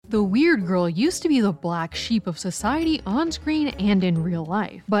The weird girl used to be the black sheep of society on screen and in real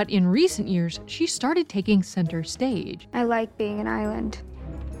life, but in recent years, she started taking center stage. I like being an island.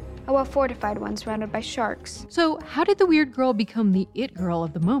 A well-fortified one surrounded by sharks. So how did the weird girl become the it girl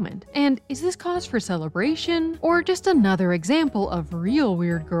of the moment? And is this cause for celebration, or just another example of real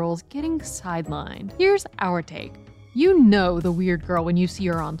weird girls getting sidelined? Here's our take. You know the weird girl when you see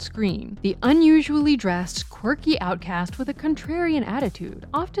her on screen. The unusually dressed, quirky outcast with a contrarian attitude,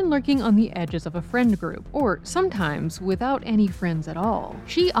 often lurking on the edges of a friend group, or sometimes without any friends at all.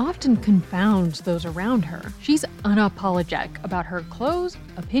 She often confounds those around her. She's unapologetic about her clothes,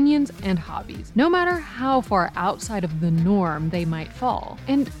 opinions, and hobbies, no matter how far outside of the norm they might fall,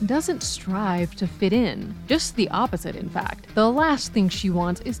 and doesn't strive to fit in. Just the opposite, in fact. The last thing she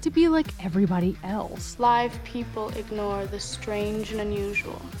wants is to be like everybody else. Live people ignore the strange and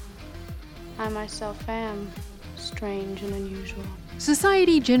unusual. I myself am strange and unusual.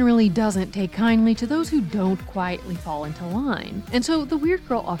 Society generally doesn't take kindly to those who don't quietly fall into line, and so the weird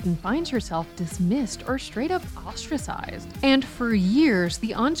girl often finds herself dismissed or straight up ostracized. And for years,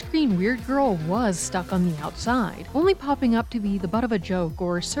 the on-screen weird girl was stuck on the outside, only popping up to be the butt of a joke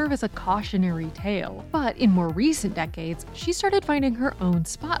or serve as a cautionary tale. But in more recent decades, she started finding her own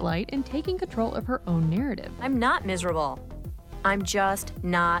spotlight and taking control of her own narrative. I'm not miserable. I'm just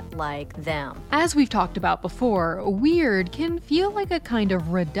not like them. As we've talked about before, weird can feel like a kind of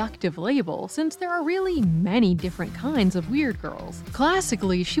reductive label since there are really many different kinds of weird girls.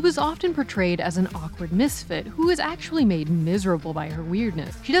 Classically, she was often portrayed as an awkward misfit who is actually made miserable by her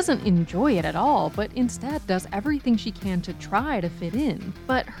weirdness. She doesn't enjoy it at all, but instead does everything she can to try to fit in.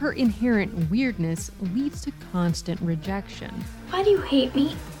 But her inherent weirdness leads to constant rejection. Why do you hate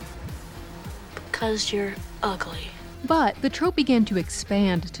me? Because you're ugly. But the trope began to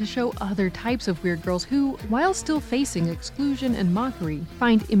expand to show other types of weird girls who, while still facing exclusion and mockery,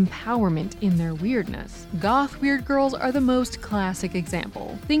 find empowerment in their weirdness. Goth weird girls are the most classic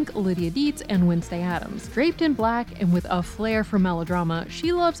example. Think Lydia Dietz and Wednesday Addams. Draped in black and with a flair for melodrama,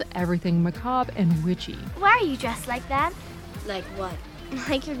 she loves everything macabre and witchy. Why are you dressed like that? Like what?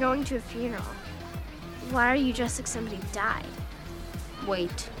 Like you're going to a funeral. Why are you dressed like somebody died?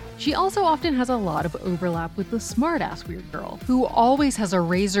 Wait. She also often has a lot of overlap with the smartass weird girl, who always has a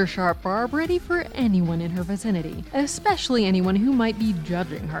razor-sharp barb ready for anyone in her vicinity, especially anyone who might be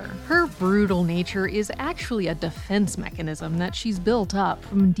judging her. Her brutal nature is actually a defense mechanism that she's built up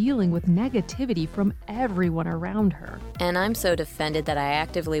from dealing with negativity from everyone around her. And I'm so defended that I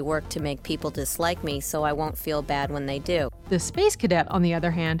actively work to make people dislike me so I won't feel bad when they do. The space cadet, on the other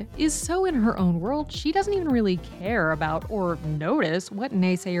hand, is so in her own world she doesn't even really care about or notice what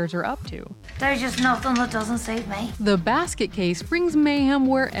naysayers are up to. There's just nothing that doesn't save me. The basket case brings mayhem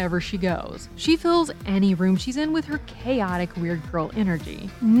wherever she goes. She fills any room she's in with her chaotic weird girl energy.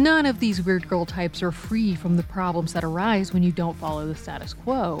 None of these weird girl types are free from the problems that arise when you don't follow the status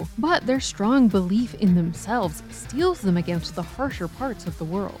quo, but their strong belief in themselves steels them against the harsher parts of the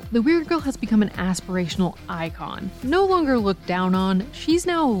world. The weird girl has become an aspirational icon. No longer looked down on, she's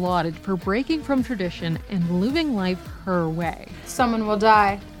now lauded for breaking from tradition and living life her way. Someone will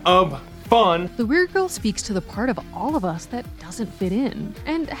die. Fun. The weird girl speaks to the part of all of us that doesn't fit in,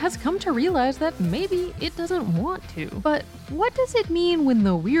 and has come to realize that maybe it doesn't want to. But what does it mean when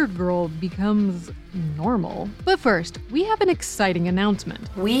the weird girl becomes normal? But first, we have an exciting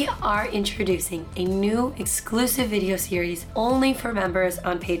announcement. We are introducing a new exclusive video series only for members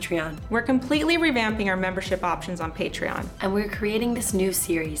on Patreon. We're completely revamping our membership options on Patreon. And we're creating this new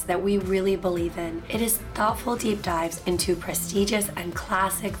series that we really believe in. It is thoughtful deep dives into prestigious and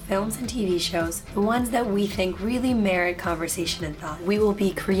classic films and TV shows, the ones that we think really merit conversation and thought. We will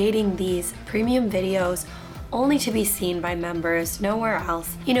be creating these premium videos only to be seen by members, nowhere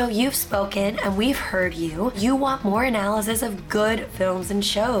else. You know, you've spoken and we've heard you. You want more analysis of good films and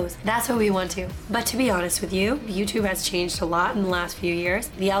shows. That's what we want to. But to be honest with you, YouTube has changed a lot in the last few years.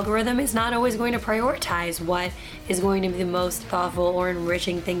 The algorithm is not always going to prioritize what is going to be the most thoughtful or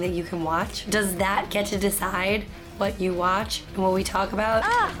enriching thing that you can watch. Does that get to decide what you watch and what we talk about?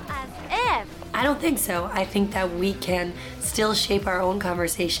 As if. I don't think so. I think that we can still shape our own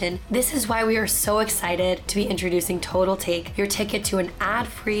conversation. This is why we are so excited to be introducing Total Take, your ticket to an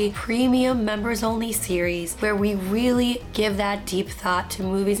ad-free, premium, members-only series where we really give that deep thought to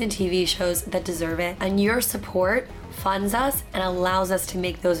movies and TV shows that deserve it. And your support funds us and allows us to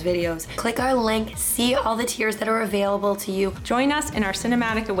make those videos. Click our link, see all the tiers that are available to you. Join us in our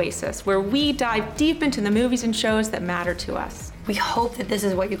cinematic oasis where we dive deep into the movies and shows that matter to us. We hope that this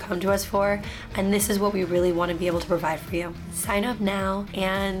is what you come to us for, and this is what we really want to be able to provide for you. Sign up now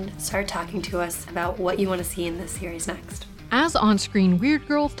and start talking to us about what you want to see in this series next. As on-screen weird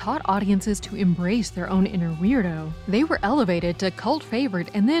girls taught audiences to embrace their own inner weirdo, they were elevated to cult favorite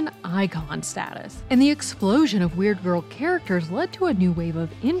and then icon status. And the explosion of weird girl characters led to a new wave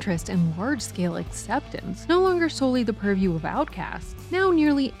of interest and large-scale acceptance, no longer solely the purview of outcasts. Now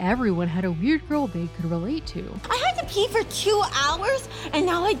nearly everyone had a weird girl they could relate to. I had to pee for 2 hours, and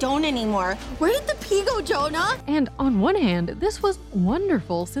now I don't anymore. Where did the pee go, Jonah? And on one hand, this was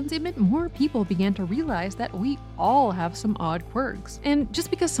wonderful since it meant more people began to realize that we all have some odd quirks. And just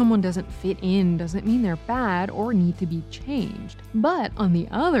because someone doesn't fit in doesn't mean they're bad or need to be changed. But on the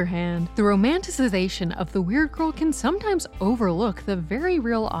other hand, the romanticization of the weird girl can sometimes overlook the very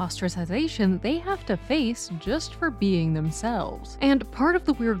real ostracization they have to face just for being themselves. And part of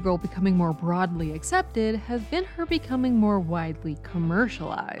the weird girl becoming more broadly accepted has been her becoming more widely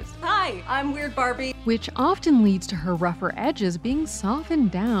commercialized. Hi, I'm Weird Barbie. Which often leads to her rougher edges being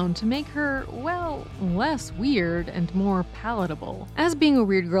softened down to make her, well, less weird and more palatable. As being a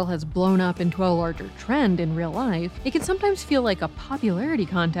weird girl has blown up into a larger trend in real life, it can sometimes feel like a popularity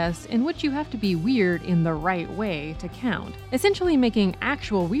contest in which you have to be weird in the right way to count, essentially making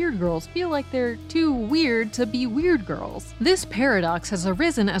actual weird girls feel like they're too weird to be weird girls. This paradox has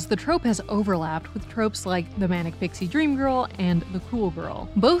arisen as the trope has overlapped with tropes like the manic pixie dream girl and the cool girl.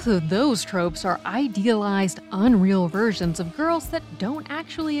 Both of those tropes are idealized, unreal versions of girls that don't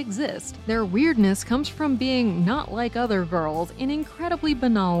actually exist. Their weirdness comes from being not like other girls in incredibly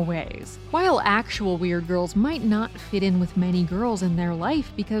banal ways. While actual weird girls might not fit in with many girls in their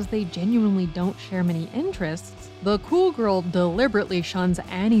life because they genuinely don't share many interests, the cool girl deliberately shuns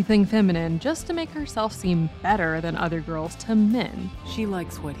anything feminine just to make herself seem better than other girls to men. She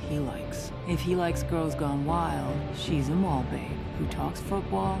likes what he likes. If he likes girls gone wild, she's a mall babe who talks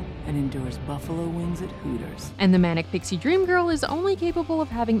football and endures buffalo wings at Hooters. And the manic pixie dream girl is only capable of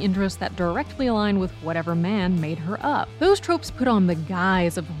having interests that directly align with whatever man made her up. Those tropes put on the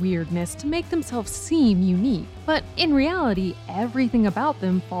guise of weirdness to make themselves seem unique, but in reality, everything about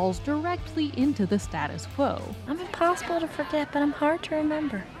them falls directly into the status quo. I'm impossible to forget, but I'm hard to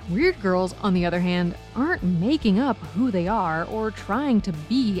remember. Weird girls, on the other hand, aren't making up who they are or trying to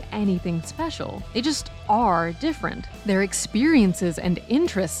be anything special. They just are different. Their experiences and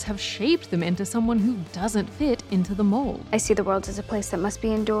interests have shaped them into someone who doesn't fit into the mold. I see the world as a place that must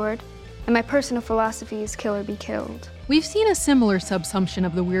be endured, and my personal philosophy is kill or be killed. We've seen a similar subsumption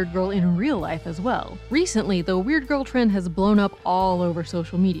of the weird girl in real life as well. Recently, the weird girl trend has blown up all over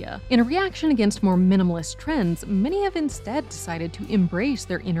social media. In a reaction against more minimalist trends, many have instead decided to embrace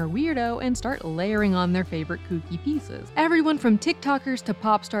their inner weirdo and start layering on their favorite kooky pieces. Everyone from TikTokers to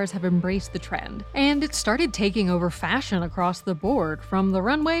pop stars have embraced the trend, and it started taking over fashion across the board, from the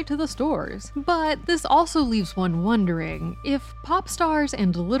runway to the stores. But this also leaves one wondering, if pop stars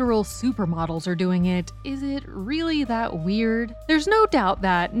and literal supermodels are doing it, is it really that weird? There's no doubt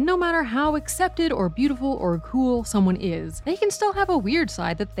that no matter how accepted or beautiful or cool someone is, they can still have a weird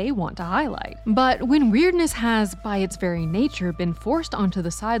side that they want to highlight. But when weirdness has, by its very nature, been forced onto the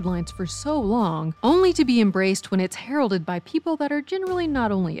sidelines for so long, only to be embraced when it's heralded by people that are generally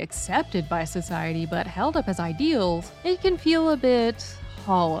not only accepted by society but held up as ideals, it can feel a bit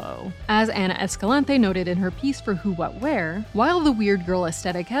hollow. As Anna Escalante noted in her piece for Who What Wear, while the weird girl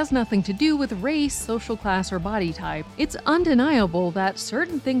aesthetic has nothing to do with race, social class, or body type, it's undeniable that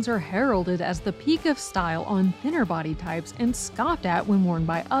certain things are heralded as the peak of style on thinner body types and scoffed at when worn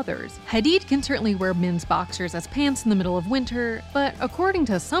by others. Hadid can certainly wear men's boxers as pants in the middle of winter, but according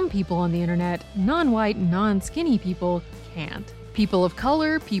to some people on the internet, non-white, non-skinny people can't. People of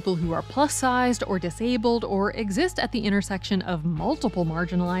color, people who are plus-sized or disabled or exist at the intersection of multiple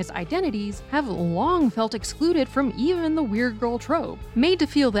marginalized identities have long felt excluded from even the weird girl trope, made to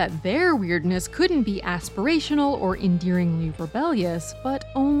feel that their weirdness couldn't be aspirational or endearingly rebellious, but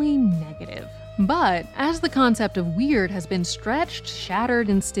only negative. But as the concept of weird has been stretched, shattered,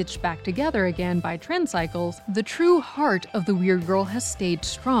 and stitched back together again by trend cycles, the true heart of the weird girl has stayed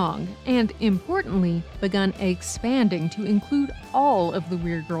strong, and importantly, begun expanding to include all of the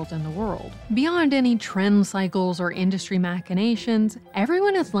weird girls in the world. Beyond any trend cycles or industry machinations,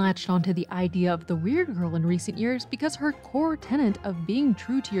 everyone has latched onto the idea of the weird girl in recent years because her core tenet of being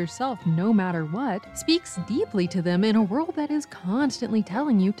true to yourself no matter what speaks deeply to them in a world that is constantly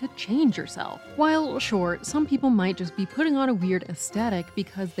telling you to change yourself. While, sure, some people might just be putting on a weird aesthetic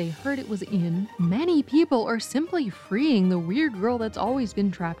because they heard it was in, many people are simply freeing the weird girl that's always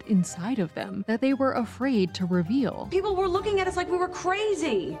been trapped inside of them, that they were afraid to reveal. People were looking at us like we were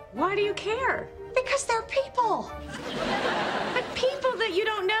crazy. Why do you care? Because they're people. But people that you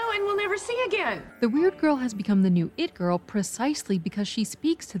don't know and will never see again. The weird girl has become the new it girl precisely because she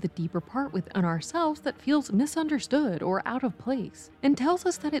speaks to the deeper part within ourselves that feels misunderstood or out of place, and tells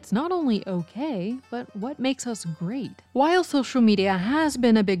us that it's not only okay, but what makes us great. While social media has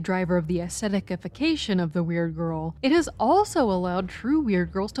been a big driver of the aesthetification of the weird girl, it has also allowed true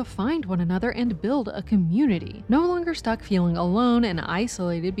weird girls to find one another and build a community, no longer stuck feeling alone and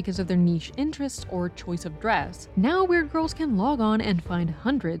isolated because of their niche interests or choice of dress. Now weird girls can log on and find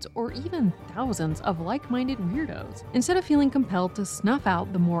hundreds or even thousands of like-minded weirdos. Instead of feeling compelled to snuff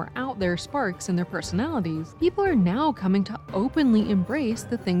out the more out there sparks in their personalities, people are now coming to openly embrace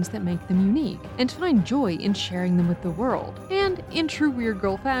the things that make them unique and find joy in sharing them with the world. And in true weird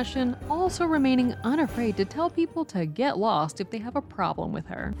girl fashion, also remaining unafraid to tell people to get lost if they have a problem with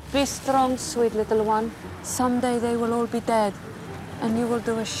her. Be strong, sweet little one. Someday they will all be dead, and you will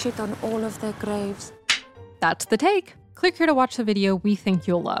do a shit on all of their graves. That's the take. Click here to watch the video we think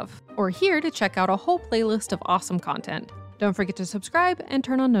you'll love, or here to check out a whole playlist of awesome content. Don't forget to subscribe and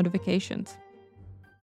turn on notifications.